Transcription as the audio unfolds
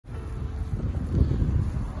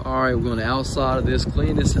All right, we're on the outside of this,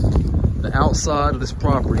 clean this, the outside of this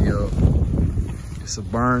property up. It's a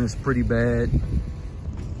burn, it's pretty bad.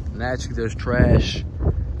 Naturally, there's trash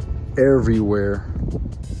everywhere.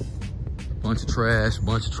 Bunch of trash,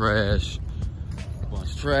 bunch of trash,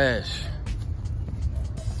 bunch of trash.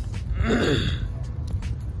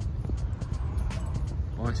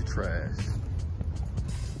 Bunch of trash.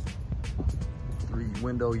 3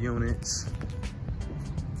 window units.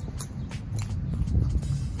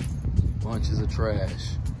 Bunches of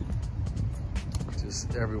trash.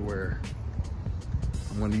 Just everywhere.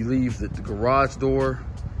 When you leave the garage door,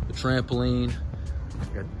 the trampoline, you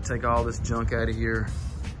got to take all this junk out of here.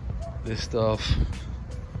 This stuff.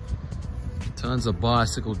 Tons of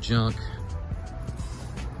bicycle junk.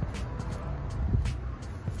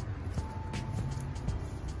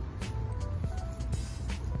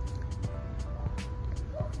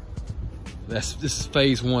 This is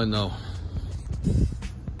phase 1 though.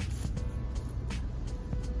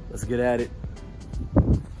 Let's get at it.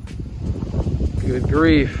 Good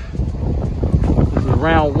grief. This is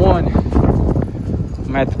round 1. I'm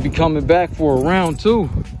gonna have to be coming back for a round 2.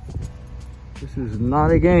 This is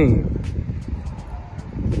not a game.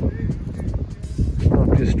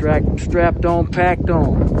 Stuff just strapped on, packed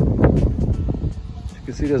on. As you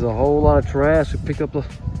can see, there's a whole lot of trash. We picked up a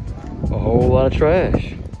whole lot of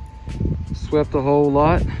trash. Swept a whole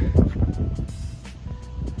lot. It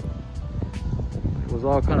was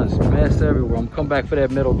all kind of mess everywhere. I'm gonna come back for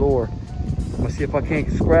that metal door. I'm gonna see if I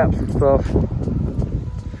can't scrap some stuff.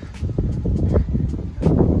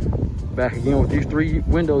 Back again with these 3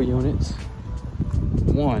 window units.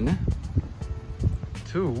 1,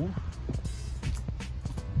 2,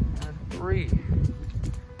 and 3.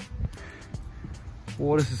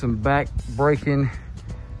 Boy, this is some back-breaking,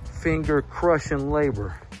 finger-crushing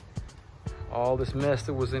labor. All this mess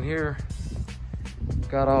that was in here,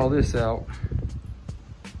 got all this out.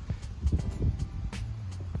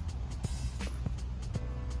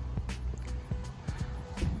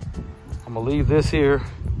 I'm gonna leave this here.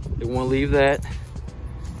 They want to leave that.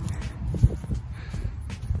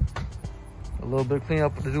 A little bit of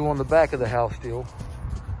cleanup to do on the back of the house still.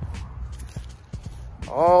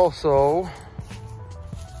 Also,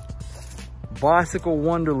 bicycle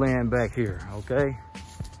wonderland back here, okay?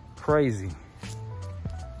 Crazy.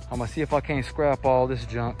 I'm gonna see if I can't scrap all this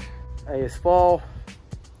junk. Hey, it's fall.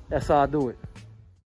 That's how I do it.